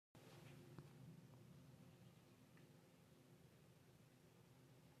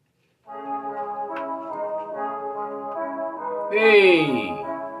Hey,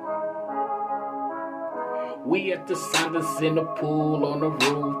 we at the Sanders in the pool on the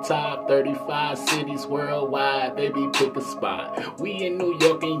rooftop, 35 cities worldwide, baby pick a spot. We in New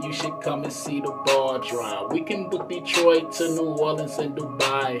York and you should come and see the bar drop. We can book Detroit to New Orleans and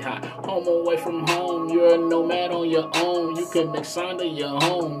Dubai. Home away from home, you're a nomad on your own. You can make sound of your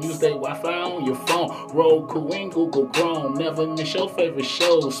home, use their Wi-Fi on your phone. Roku and Google Chrome, never miss your favorite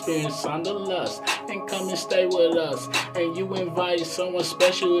shows. Experience Sonderlust and come and stay with us. And you invite someone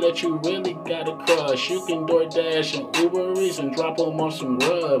special that you really got a crush. You can DoorDash and Uber Eats and drop them on some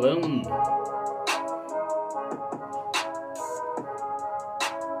rub.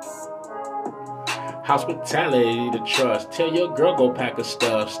 Hospitality to trust. Tell your girl go pack her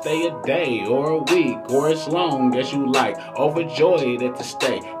stuff. Stay a day or a week or as long as you like. Overjoyed at the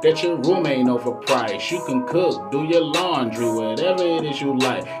stay. That your room ain't overpriced. You can cook, do your laundry, whatever it is you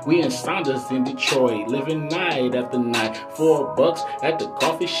like. We in Saunders in Detroit, living night after night. $4 at the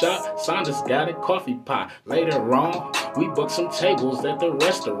coffee shop. Saunders got a coffee pot. Later on, we booked some tables at the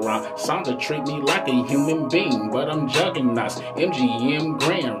restaurant. Saunders treat me like a human being, but I'm juggernauts. MGM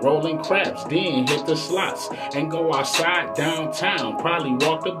Grand, rolling crabs, then hit the slots and go outside downtown, probably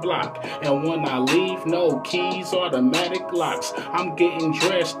walk the block. And when I leave, no keys, automatic locks. I'm getting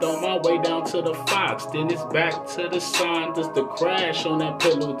dressed on my way down to the Fox, then it's back to the Saunders to crash on that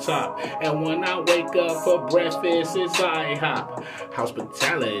pillow top. And when I wake up for breakfast, it's IHOP.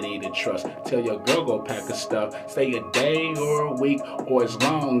 Hospitality to trust. Tell your girl go pack her stuff. Stay a day or a week or as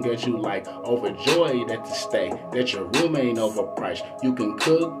long as you like. Overjoyed at the stay, that your room ain't overpriced. You can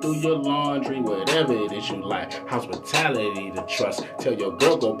cook, do your laundry, whatever it is you like. Hospitality to trust. Tell your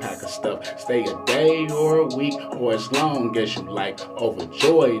girl go pack her stuff. Stay a day or a week or as long as you like.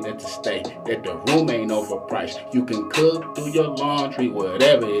 Overjoyed at the stay, that the room ain't overpriced. You can cook, do your laundry,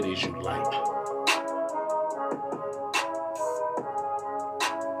 whatever it is you like.